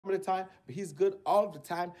of the time, but he's good all of the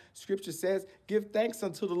time. Scripture says, give thanks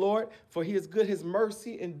unto the Lord, for he is good. His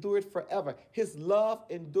mercy endureth forever. His love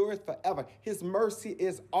endureth forever. His mercy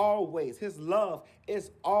is always. His love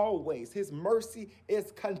is always. His mercy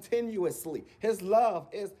is continuously. His love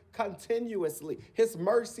is continuously. His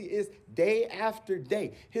mercy is day after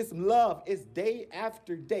day. His love is day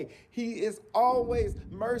after day. He is always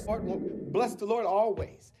merciful. Bless the Lord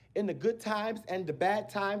always. In the good times and the bad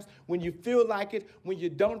times, when you feel like it, when you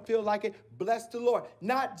don't feel like it, bless the Lord.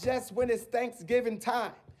 Not just when it's Thanksgiving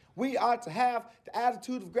time. We ought to have the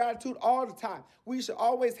attitude of gratitude all the time. We should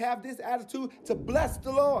always have this attitude to bless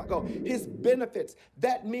the Lord. His benefits.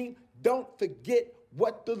 That means don't forget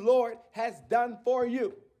what the Lord has done for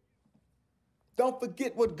you. Don't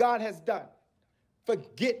forget what God has done.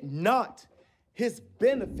 Forget not his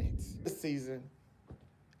benefits. This season,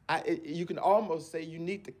 you can almost say you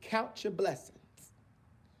need to count your blessings.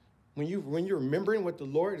 When you're remembering what the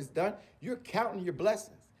Lord has done, you're counting your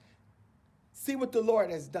blessings. See what the Lord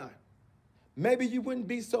has done. Maybe you wouldn't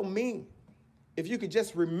be so mean if you could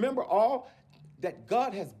just remember all that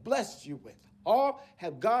God has blessed you with. All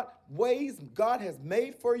have ways God has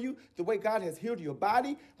made for you, the way God has healed your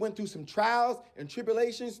body, went through some trials and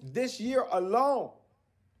tribulations this year alone.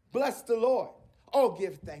 Bless the Lord. Oh,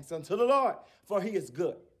 give thanks unto the Lord, for he is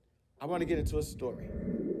good. I want to get into a story.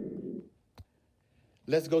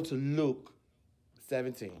 Let's go to Luke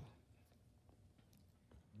 17.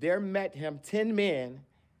 There met him 10 men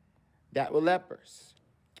that were lepers,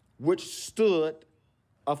 which stood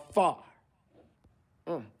afar.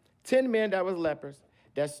 10 men that was lepers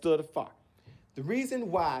that stood afar. The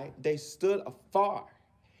reason why they stood afar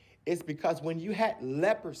is because when you had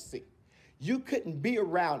leprosy, you couldn't be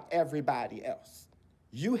around everybody else.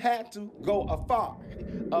 You had to go afar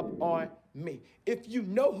up on me. If you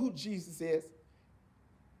know who Jesus is,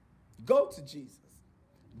 go to Jesus.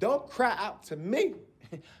 Don't cry out to me.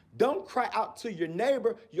 Don't cry out to your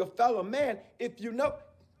neighbor, your fellow man. If you know,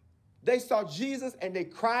 they saw Jesus and they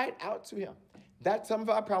cried out to him. That's some of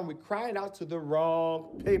our problem. We're crying out to the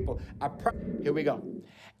wrong people. Here we go.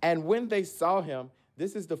 And when they saw him,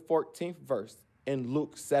 this is the 14th verse in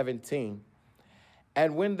Luke 17.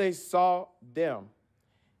 And when they saw them,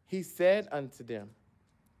 he said unto them,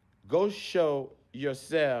 go show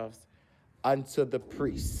yourselves unto the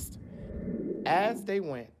priest. As they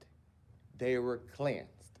went, they were cleansed.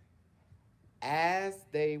 As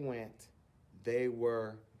they went, they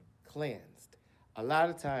were cleansed. A lot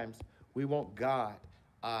of times, we want God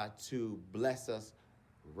to bless us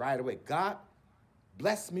right away. God,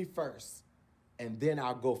 bless me first, and then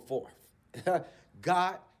I'll go forth.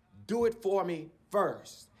 God, do it for me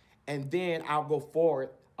first, and then I'll go forward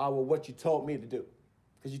with what you told me to do.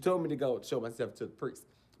 Because you told me to go show myself to the priest.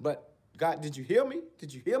 But God, did you heal me?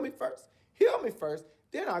 Did you heal me first? Heal me first,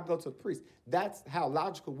 then I'll go to the priest. That's how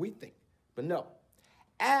logical we think. But no,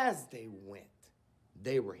 as they went,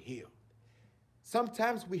 they were healed.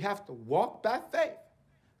 Sometimes we have to walk by faith.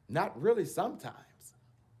 Not really sometimes.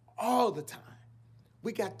 All the time.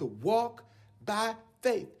 We got to walk by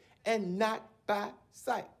faith and not by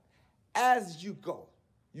sight. As you go,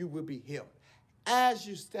 you will be healed. As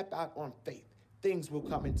you step out on faith, things will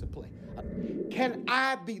come into play. Can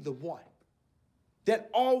I be the one that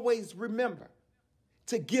always remember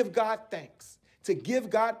to give God thanks, to give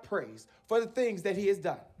God praise for the things that he has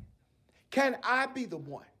done? Can I be the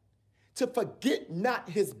one to forget not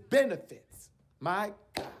his benefits? My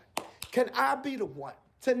God. Can I be the one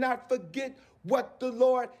to not forget what the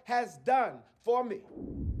Lord has done for me?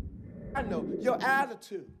 I know your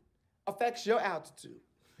attitude affects your altitude.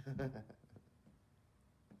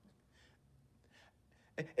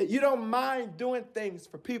 You don't mind doing things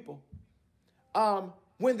for people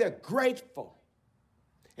when they're grateful.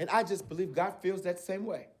 And I just believe God feels that same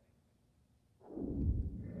way.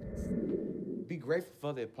 Be grateful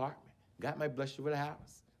for the apartment. God might bless you with a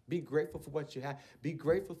house. Be grateful for what you have. Be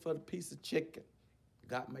grateful for the piece of chicken.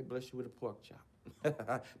 God might bless you with a pork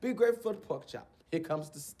chop. Be grateful for the pork chop. Here comes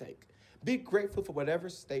the steak. Be grateful for whatever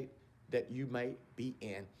state that you may be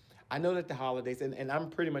in. I know that the holidays, and I'm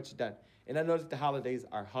pretty much done, and I know that the holidays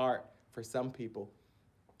are hard for some people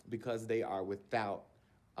because they are without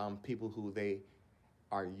people who they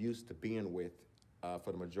are used to being with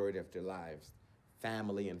for the majority of their lives.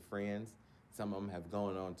 Family and friends. Some of them have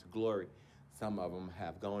gone on to glory. Some of them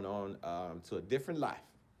have gone on to a different life.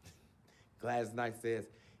 Gladys Knight says,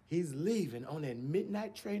 he's leaving on that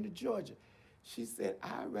midnight train to Georgia. She said,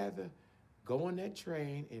 I'd rather go on that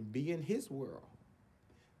train and be in his world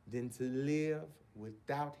than to live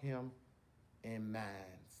without him in mine.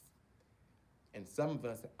 And some of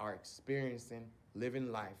us are experiencing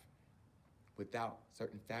living life without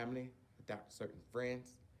certain family, without certain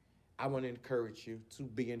friends. I want to encourage you to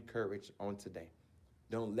be encouraged on today.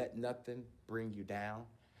 Don't let nothing bring you down.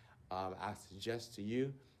 I suggest to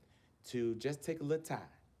you to just take a little time.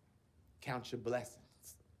 Count your blessings.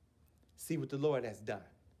 See what the Lord has done.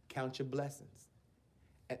 Count your blessings.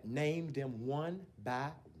 And name them one by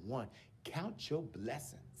one. Count your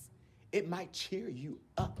blessings. It might cheer you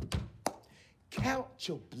up. Count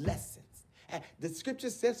your blessings. And the scripture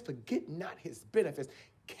says, forget not his benefits.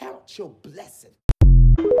 Count your blessings.